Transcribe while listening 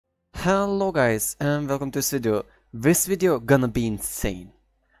Hello guys and welcome to this video. This video gonna be insane.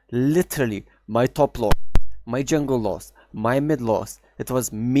 Literally, my top lost, my jungle lost, my mid lost. It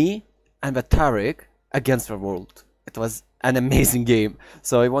was me and the Tariq against the world. It was an amazing game.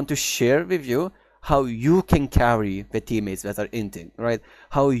 So I want to share with you how you can carry the teammates that are inting, right?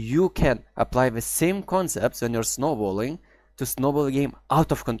 How you can apply the same concepts when you're snowballing to snowball the game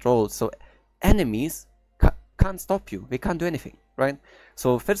out of control. So enemies can't stop you. They can't do anything, right?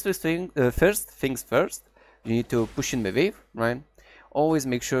 So first things first, you need to push in the wave, right? Always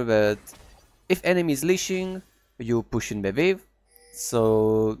make sure that if enemy is leashing, you push in the wave,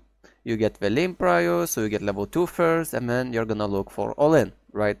 so you get the lane prio, so you get level 2 first, and then you're gonna look for all in,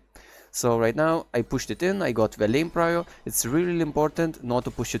 right? So right now I pushed it in, I got the lane prio. It's really important not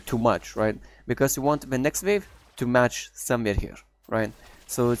to push it too much, right? Because you want the next wave to match somewhere here, right?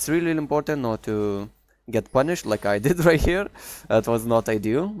 So it's really important not to get punished like I did right here. That was not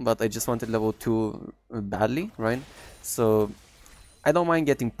ideal, but I just wanted level 2 badly, right? So I don't mind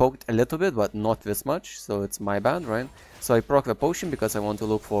getting poked a little bit, but not this much, so it's my bad, right? So I proc the potion because I want to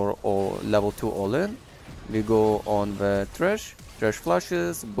look for level 2 all in. We go on the trash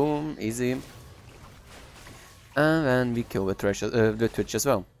flushes, boom, easy. And then we kill the Twitch as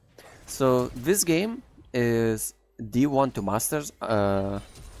well. So this game is D1 to Masters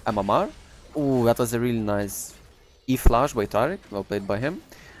MMR. Ooh, that was a really nice E-flash by Tariq, well played by him.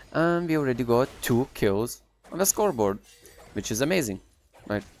 And we already got 2 kills on the scoreboard, which is amazing,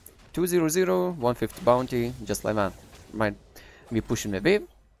 right? 200, 150 bounty, just like that, right? We push in the wave,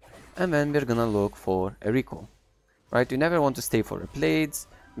 and then we're gonna look for a recall, right? You never want to stay for replays,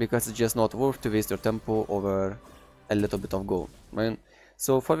 because it's just not worth to waste your tempo over a little bit of gold, right?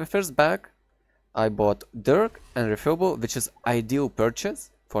 So for the first bag, I bought Dirk and Refillable, which is ideal purchase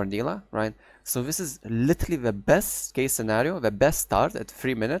for Nilah, right? So this is literally the best case scenario, the best start at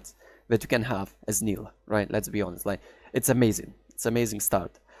 3 minutes that you can have as Nilah, right? Let's be honest, like, it's amazing. It's an amazing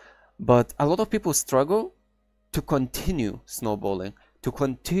start. But a lot of people struggle to continue snowballing, to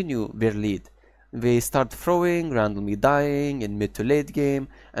continue their lead. They start throwing, randomly dying in mid to late game,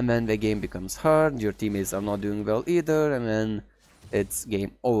 and then the game becomes hard, your teammates are not doing well either, and then it's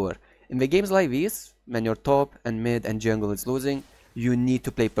game over. In the games like these, when your top and mid and jungle is losing, you need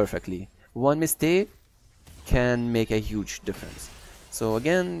to play perfectly. One mistake can make a huge difference. So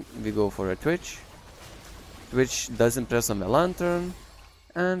again, we go for a Twitch. Twitch doesn't press on the lantern,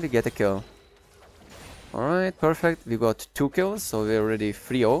 and we get a kill. Alright, perfect. We got 2 kills, so we're already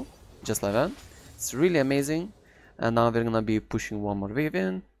 3-0, just like that. It's really amazing. And now we're gonna be pushing one more wave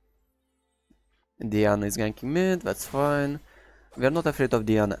in. Diana is ganking mid, that's fine. We're not afraid of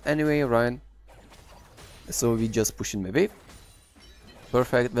Diana anyway, right? So we just push in the wave.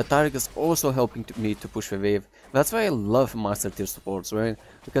 Perfect. The Tariq is also helping me to push the wave. That's why I love master tier supports, right?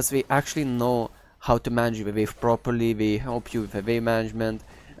 Because they actually know how to manage the wave properly. They help you with the wave management,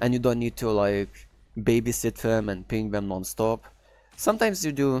 and you don't need to like babysit them and ping them non-stop. Sometimes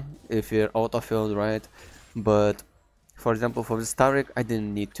you do if you're out of field, right? But for example, for this Tariq, I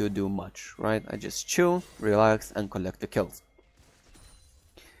didn't need to do much, right? I just chill, relax, and collect the kills.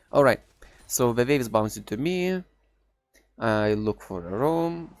 Alright, so the wave is bouncing to me. I look for a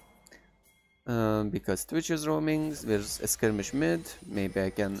roam, because Twitch is roaming. There's a skirmish mid, maybe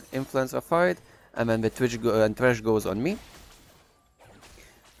I can influence a fight, and then the Trash goes on me.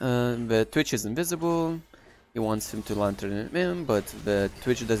 The Twitch is invisible, he wants him to lantern him, but the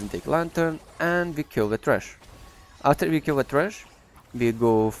Twitch doesn't take lantern, and we kill the Trash. After we kill the Trash, we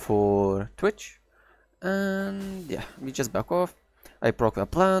go for Twitch, and yeah, we just back off. I proc the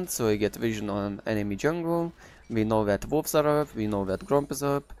plant, so I get vision on enemy jungle. We know that wolves are up, we know that Gromp is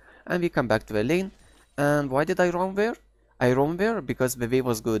up, and we come back to the lane. And why did I roam there? I roamed there because the wave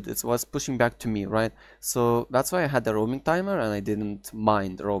was good, it was pushing back to me, right? So that's why I had the roaming timer and I didn't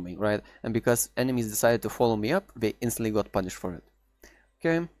mind roaming, right? And because enemies decided to follow me up, they instantly got punished for it.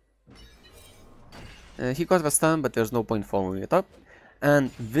 Okay. He got the stun, but there's no point following it up.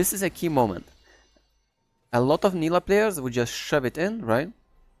 And this is a key moment. A lot of Nilah players would just shove it in, right?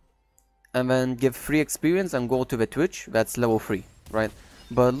 And then give free experience and go to the Twitch, that's level 3, right?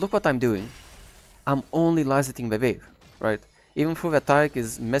 But look what I'm doing. I'm only last hitting the wave, right? Even though the Tariq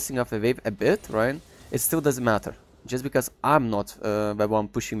is messing up the wave a bit, right? It still doesn't matter. Just because I'm not the one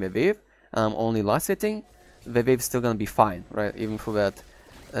pushing the wave, and I'm only last hitting, the wave's still gonna be fine, right? Even though that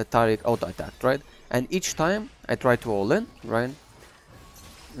Tariq auto-attacked, right? And each time I try to all in, right?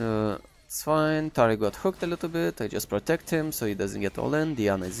 It's fine, Tariq got hooked a little bit, I just protect him so he doesn't get all in,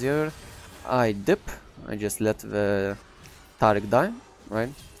 Diana is here. I dip, I just let the Tariq die,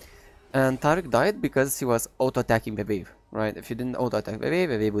 right? And Tariq died because he was auto-attacking the wave, right? If you didn't auto-attack the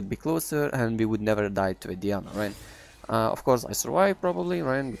wave would be closer, and we would never die to a Diana, right? Of course, I survived probably,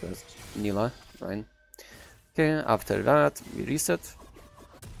 right? Because Nilah, right? Okay, after that, we reset.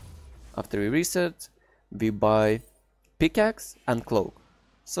 After we reset, we buy pickaxe and cloak.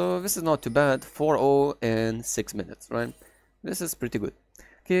 So this is not too bad, 4-0 in 6 minutes, right? This is pretty good.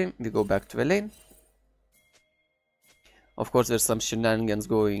 Okay, we go back to the lane. Of course, there's some shenanigans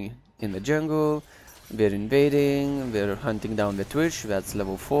going in the jungle. We're invading, we're hunting down the Twitch, that's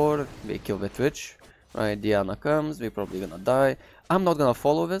level 4, we kill the Twitch. Right, Diana comes, we're probably gonna die. I'm not gonna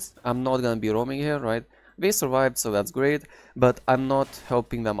follow this, I'm not gonna be roaming here, right? They survived, so that's great, but I'm not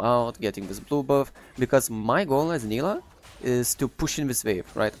helping them out getting this blue buff, because my goal as Nilah is to push in this wave,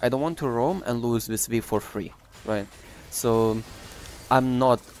 right? I don't want to roam and lose this wave for free, right? So I'm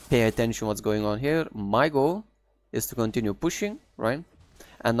not paying attention what's going on here. My goal is to continue pushing, right?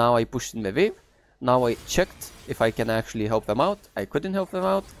 And now I pushed in the wave. Now I checked if I can actually help them out. I couldn't help them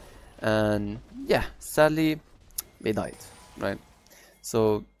out, and yeah, sadly they died, right?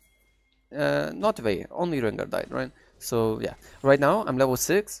 So not they, only Rengar died, right? So yeah, right now I'm level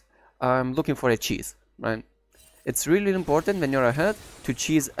 6. I'm looking for a cheese, right? It's really important when you're ahead to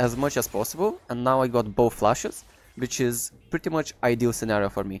cheese as much as possible, and now I got both flashes, which is pretty much ideal scenario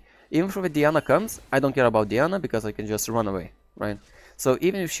for me. Even if the Diana comes, I don't care about Diana because I can just run away, right? So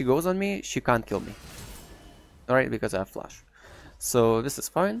even if she goes on me, she can't kill me, alright, because I have flash. So this is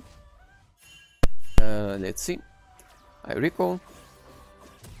fine. Let's see. I recall.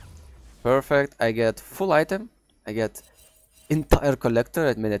 Perfect. I get full item. I get entire collector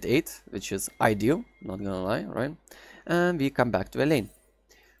at minute 8, which is ideal, not gonna lie, right? And we come back to the lane.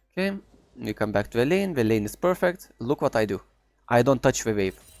 Okay, we come back to the lane. The lane is perfect. Look what I do. I don't touch the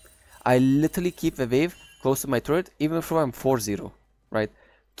wave. I literally keep the wave close to my turret, even if I'm 4-0, right?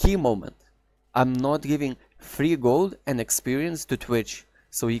 Key moment. I'm not giving free gold and experience to Twitch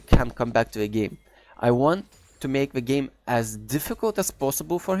so he can come back to the game. I want to make the game as difficult as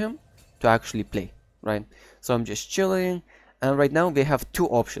possible for him to actually play, right? So I'm just chilling, and right now they have two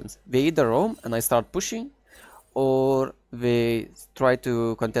options. They either roam and I start pushing, or they try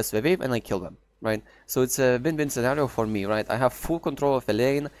to contest the wave and I kill them, right? So it's a win-win scenario for me, right? I have full control of the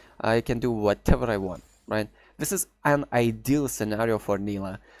lane. I can do whatever I want, right? This is an ideal scenario for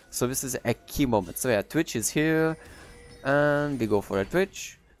Nilah. So this is a key moment. So yeah, Twitch is here, and we go for a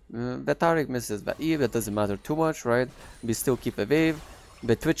Twitch. The Taric misses the E, that doesn't matter too much, right? We still keep a wave.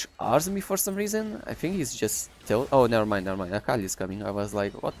 The Twitch R's me for some reason. I think he's just tilted. Oh, never mind. Akali is coming. I was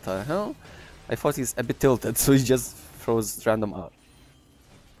like, what the hell? I thought he's a bit tilted, so he just throws random R.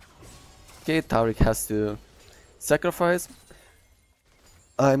 Okay, Taric has to sacrifice.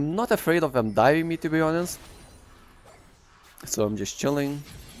 I'm not afraid of them diving me, to be honest. So I'm just chilling.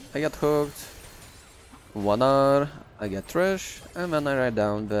 I get hooked. 1 R. I get trash, and then I write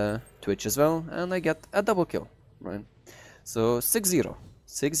down the Twitch as well, and I get a double kill, right? So 6-0.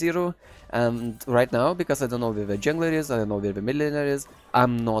 6-0, and right now, because I don't know where the jungler is, I don't know where the mid laner is,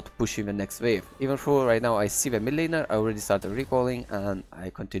 I'm not pushing the next wave. Even though right now I see the mid laner, I already started recalling, and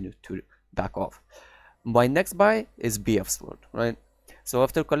I continue to back off. My next buy is BF Sword, right? So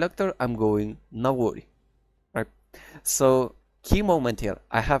after Collector, I'm going Nawori, right? So key moment here,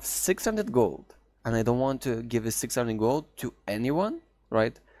 I have 600 gold, and I don't want to give this 600 gold to anyone,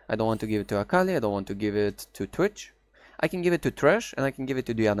 right? I don't want to give it to Akali, I don't want to give it to Twitch. I can give it to Thresh, and I can give it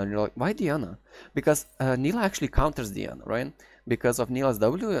to Diana. And you're like, why Diana? Because Nilah actually counters Diana, right? Because of Nilah's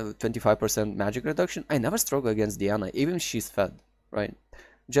W, 25% magic reduction, I never struggle against Diana, even if she's fed, right?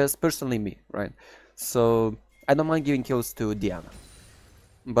 Just personally me, right? So I don't mind giving kills to Diana.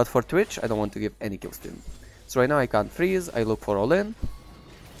 But for Twitch, I don't want to give any kills to him. So right now I can't freeze, I look for all-in.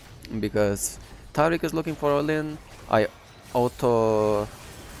 Because Taric is looking for all-in. I auto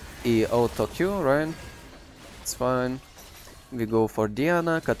Q, right? It's fine. We go for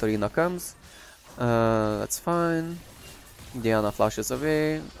Diana, Katarina comes. That's fine. Diana flashes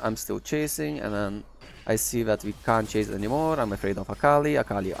away. I'm still chasing, and then I see that we can't chase anymore. I'm afraid of Akali.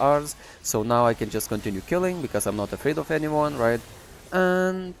 Akali R's. So now I can just continue killing because I'm not afraid of anyone, right?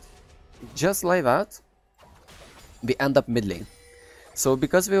 And just like that, we end up mid lane. So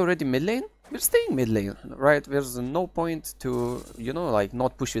because we're already mid lane, we're staying mid lane, right? There's no point to, you know, like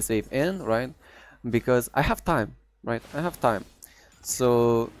not push this wave in, right? Because I have time, right? I have time.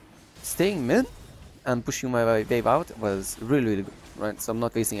 So staying mid and pushing my wave out was really, really good, right? So I'm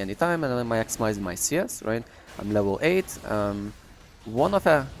not wasting any time, and I'm maximizing my CS, right? I'm level 8. One of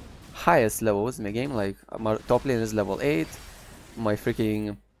the highest levels in the game, like my top lane is level 8. My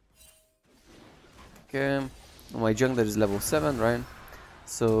freaking... Okay, my jungler is level 7, right?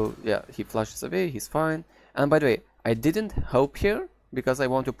 So yeah, he flashes away, he's fine. And by the way, I didn't hope here because I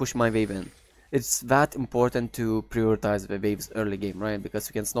want to push my wave in. It's that important to prioritize the waves early game, right? Because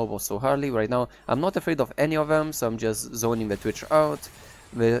you can snowball so hardly. Right now, I'm not afraid of any of them, so I'm just zoning the Twitch out.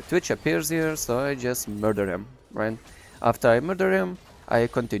 The Twitch appears here, so I just murder him, right? After I murder him, I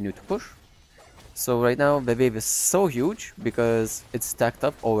continue to push. So right now the wave is so huge because it's stacked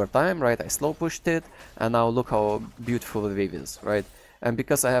up over time, right? I slow pushed it, and now look how beautiful the wave is, right? And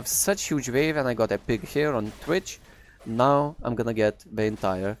because I have such huge wave and I got a pig here on Twitch, now I'm gonna get the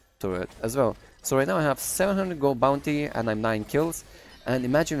entire turret as well. So right now I have 700 gold bounty and I'm 9 kills. And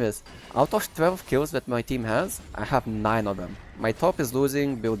imagine this, out of 12 kills that my team has, I have 9 of them. My top is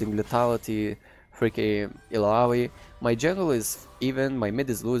losing, building lethality, freaking Ilawi. My jungle is even, my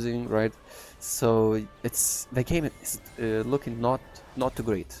mid is losing, right? So it's the game is looking not too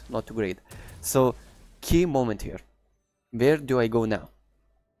great, not too great. So key moment here, where do I go now?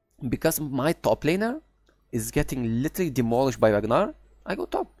 Because my top laner is getting literally demolished by Ragnar, I go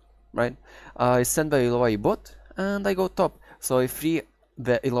top, right? I send the Ilawi bot and I go top. So I free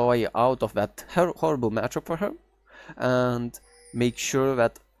the Ilawi out of that horrible matchup for her and make sure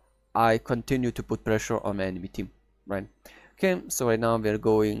that I continue to put pressure on the enemy team, right? Okay, so right now we're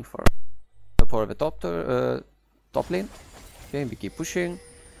going for the top lane. Okay, we keep pushing.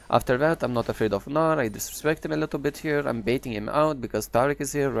 After that, I'm not afraid of Gnar. I disrespect him a little bit here. I'm baiting him out because Taric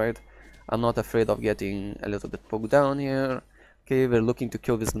is here, right? I'm not afraid of getting a little bit poked down here. Okay, we're looking to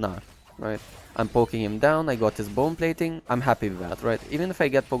kill this Gnar, right? I'm poking him down. I got his bone plating. I'm happy with that, right? Even if I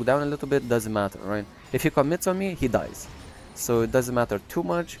get poked down a little bit, doesn't matter, right? If he commits on me, he dies. So it doesn't matter too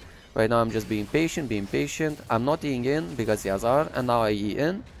much. Right now I'm just being patient, I'm not Eing in because he has R, and now I E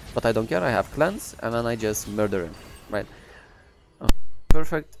in, but I don't care, I have cleanse, and then I just murder him, right?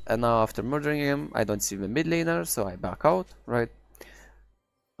 Perfect, and now after murdering him, I don't see the mid laner, so I back out, right?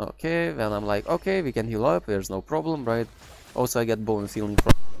 Okay, then I'm like, okay, we can heal up, there's no problem, right? Also I get bonus healing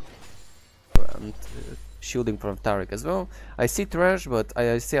from and shielding from Taric as well. I see Trash, but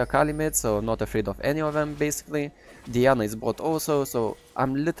I see Akali mid, so I'm not afraid of any of them, basically. Diana is bot also, so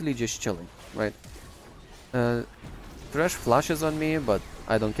I'm literally just chilling, right? Trash flashes on me, but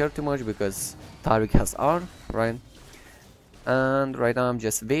I don't care too much because Taric has R, right? And right now I'm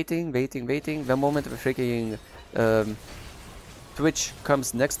just waiting. The moment the freaking Twitch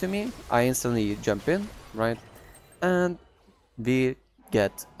comes next to me, I instantly jump in, right? And we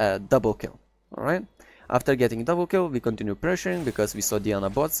get a double kill, alright? After getting double kill, we continue pressuring because we saw Diana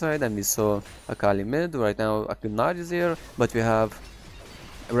bot side and we saw Akali mid. Right now Akunar is here, but we have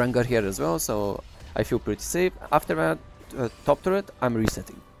Rengar here as well, so I feel pretty safe. After that, top turret, I'm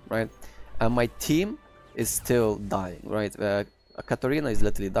resetting, right? And my team is still dying, right? Katarina is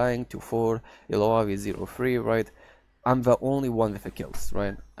literally dying, 2-4, Iloa is 0-3, right? I'm the only one with the kills,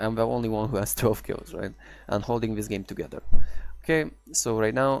 right? I'm the only one who has 12 kills, right? And holding this game together. Okay, so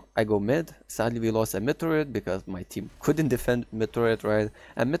right now I go mid. Sadly we lost a mid turret because my team couldn't defend mid turret, right?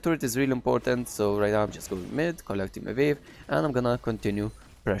 And mid turret is really important, so right now I'm just going mid, collecting my wave, and I'm gonna continue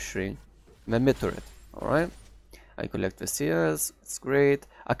pressuring my mid turret, alright? I collect the CS, it's great.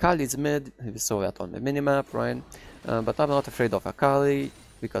 Akali is mid, we saw that on the minimap, right? But I'm not afraid of Akali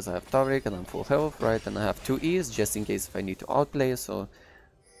because I have Taric and I'm full health, right? And I have 2 E's just in case if I need to outplay, so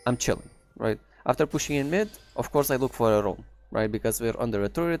I'm chilling, right? After pushing in mid, of course I look for a roam, right? Because we're under a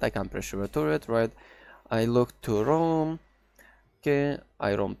turret, I can't pressure a turret, right? I look to roam. Okay,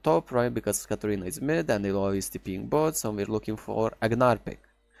 I roam top, right? Because Katarina is mid and Eloy is TPing bot, so we're looking for Agnar pick.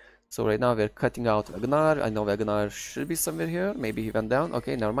 So right now we're cutting out Agnar. I know Agnar should be somewhere here. Maybe he went down.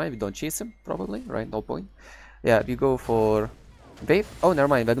 Okay, never mind. We don't chase him, probably, right? No point. Yeah, we go for Vape. Oh, never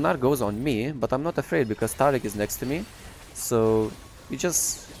mind. Agnar goes on me, but I'm not afraid because Taric is next to me. So we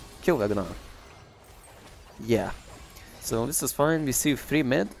just kill Agnar. Yeah. So this is fine. We see free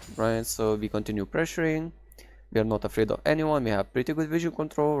mid, right? So we continue pressuring. We are not afraid of anyone. We have pretty good vision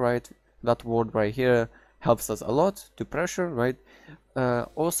control, right? That ward right here helps us a lot to pressure, right?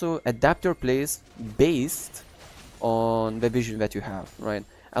 Also adapt your plays based on the vision that you have, right?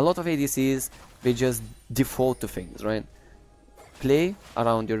 A lot of ADCs, they just default to things, right? Play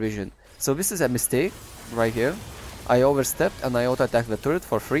around your vision. So this is a mistake right here. I overstepped and I auto-attacked the turret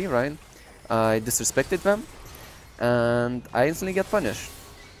for free, right? I disrespected them and I instantly get punished.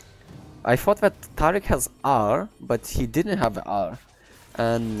 I thought that Taric has R, but he didn't have the R.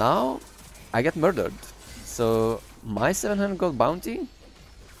 And now I get murdered. So my 700 gold bounty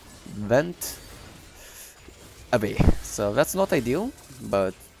went away. So that's not ideal,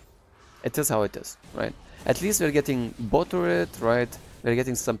 but it is how it is, right? At least we're getting bot turret, right? We're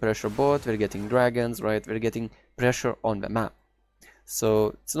getting some pressure bot, we're getting dragons, right? We're getting pressure on the map.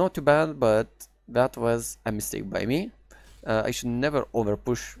 So it's not too bad, but that was a mistake by me. I should never over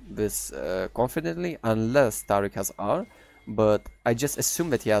push this confidently unless Tariq has R, but I just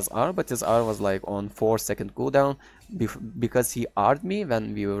assumed that he has R, but his R was like on 4-second cooldown because he R'd me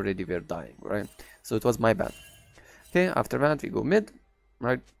when we already were dying, right? So it was my bad. Okay, after that we go mid,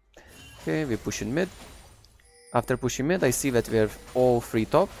 right? Okay, we push in mid. After pushing mid, I see that we're all free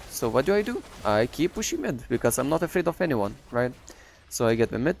top, so what do? I keep pushing mid, because I'm not afraid of anyone, right? So I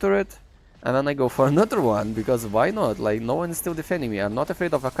get the mid turret, and then I go for another one, because why not? Like, no one is still defending me. I'm not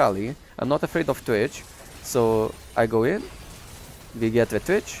afraid of Akali, I'm not afraid of Twitch, so I go in, we get the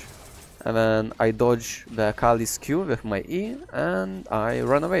Twitch, and then I dodge the Akali's Q with my E, and I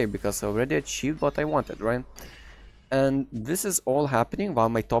run away, because I already achieved what I wanted, right? And this is all happening while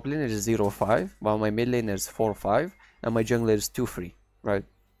my top laner is 0-5, while my mid laner is 4-5, and my jungler is 2-3, right?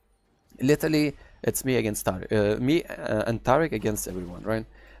 Literally, it's me against Tariq, and Tariq against everyone, right?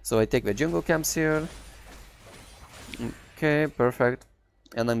 So I take the jungle camps here. Okay, perfect.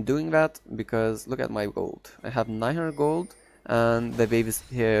 And I'm doing that because look at my gold. I have 900 gold, and the wave is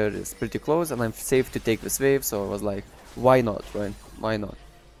here is pretty close, and I'm safe to take this wave, so I was like, why not, right? Why not?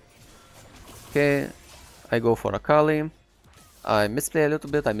 Okay. I go for Akali, I misplay a little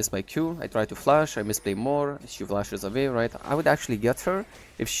bit, I miss my Q, I try to flash, I misplay more, she flashes away, right? I would actually get her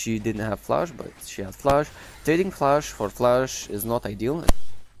if she didn't have flash, but she has flash. Trading flash for flash is not ideal.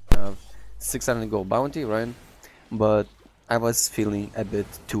 I have 600 gold bounty, right? But I was feeling a bit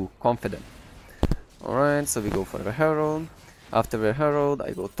too confident. Alright, so we go for the Herald. After the Herald,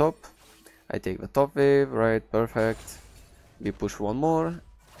 I go top. I take the top wave, right? Perfect. We push one more,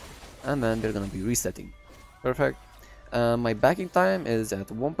 and then they're gonna be resetting. Perfect. My backing time is at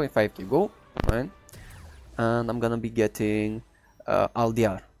 1.5k gold, right? And I'm gonna be getting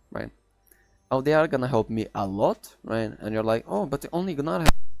LDR, right? LDR gonna help me a lot, right? And you're like, oh, but only Gunnar.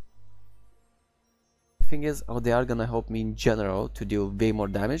 The thing is, LDR gonna help me in general to deal way more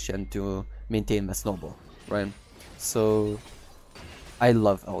damage and to maintain my snowball, right? So I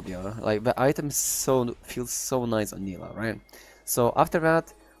love LDR. Like, the item feels so nice on Nilah, right? So after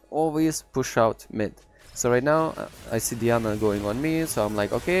that, always push out mid. So right now, I see Diana going on me, so I'm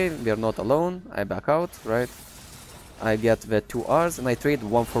like, okay, we are not alone. I back out, right? I get the 2 Rs and I trade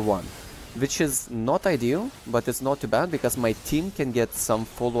 1 for 1, which is not ideal, but it's not too bad because my team can get some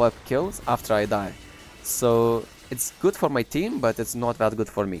follow-up kills after I die. So it's good for my team, but it's not that good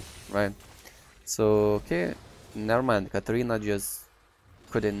for me, right? So, okay, never mind. Katarina just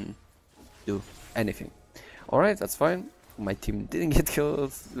couldn't do anything. Alright, that's fine. My team didn't get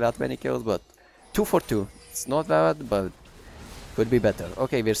kills, that many kills, but 2 for 2. It's not bad, but could be better.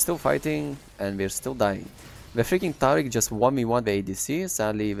 Okay, we're still fighting and we're still dying. The freaking Tariq just 1v1 the ADC.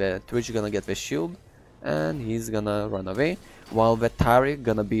 Sadly, the Twitch gonna get the shield and he's gonna run away, while the Tariq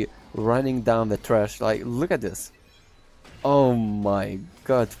gonna be running down the trash. Like, look at this. Oh my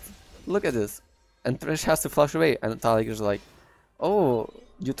god. Look at this. And Trash has to flash away, and Tariq is like, oh,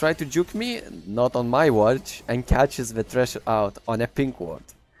 you tried to juke me? Not on my watch, and catches the Trash out on a pink ward.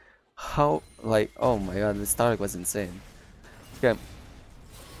 How, like, oh my god, this Tariq was insane. Okay,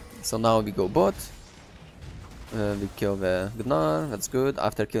 so now we go bot. We kill the Gnar, that's good.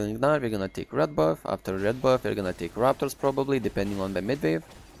 After killing Gnar, we're gonna take red buff. After red buff, we're gonna take Raptors probably, depending on the mid wave.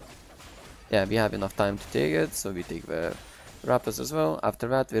 Yeah, we have enough time to take it, so we take the Raptors as well. After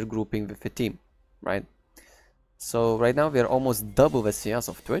that, we're grouping with the team, right? So right now, we're almost double the CS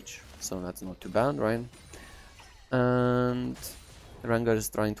of Twitch, so that's not too bad, right? And Rengar is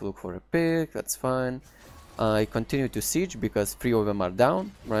trying to look for a pick, that's fine. I continue to siege because 3 of them are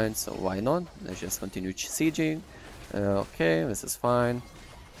down, right? So why not? Let's just continue sieging. Okay, this is fine.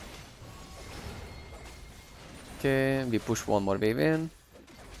 Okay, we push one more wave in.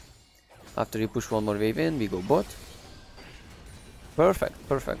 After we push one more wave in, we go bot. Perfect,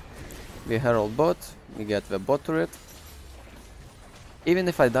 perfect. We herald bot, we get the bot turret. Even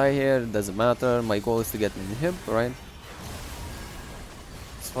if I die here, it doesn't matter. My goal is to get an inhib, right?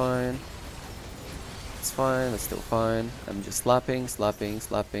 It's fine. It's fine, it's still fine. I'm just slapping, slapping,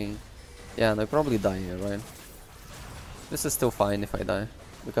 slapping. Yeah, and I probably die here, right? This is still fine if I die,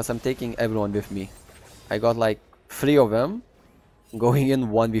 because I'm taking everyone with me. I got like 3 of them going in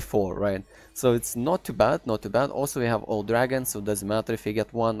 1v4, right? So it's not too bad, not too bad. Also, we have all dragons, so it doesn't matter if we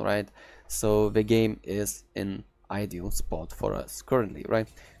get one, right? So the game is in ideal spot for us currently, right?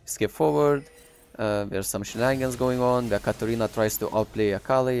 Skip forward. There's some shenanigans going on. The Katarina tries to outplay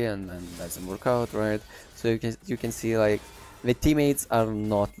Akali and doesn't work out, right? So you can see like the teammates are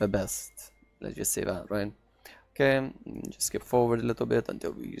not the best. Let's just say that, right? Okay, just skip forward a little bit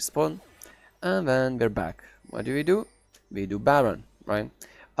until we respawn, and then we're back. What do? We do Baron, right?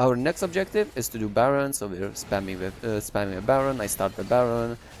 Our next objective is to do Baron, so we're spamming a Baron. I start the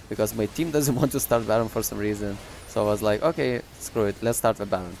Baron because my team doesn't want to start Baron for some reason. So I was like, okay, screw it, let's start the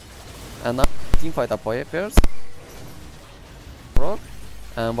Baron. And now team fight appears. Proc.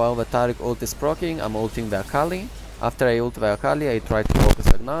 And while the Taric ult is proccing, I'm ulting the Akali. After I ult the Akali, I try to focus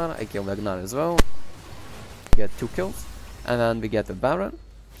Ragnar. I kill Ragnar as well. Get 2 kills. And then we get the Baron.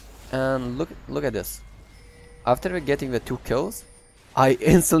 And look at this. After getting the 2 kills, I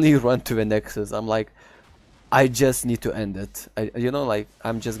instantly run to the Nexus. I'm like, I just need to end it. You know, like,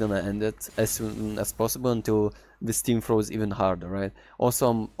 I'm just gonna end it as soon as possible until this team throws even harder, right? Also,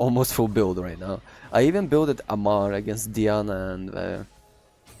 I'm almost full build right now. I even builded Amar against Diana and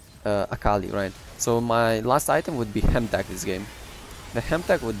Akali, right? So my last item would be Hemtech this game. The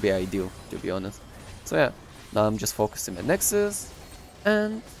Hemtech would be ideal, to be honest. So yeah, now I'm just focusing on Nexus,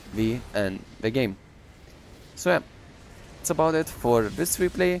 and we end the game. So yeah, that's about it for this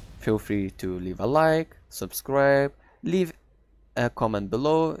replay. Feel free to leave a like, subscribe, leave a comment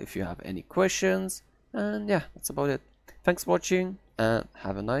below if you have any questions, and yeah, that's about it. Thanks for watching, and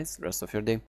have a nice rest of your day.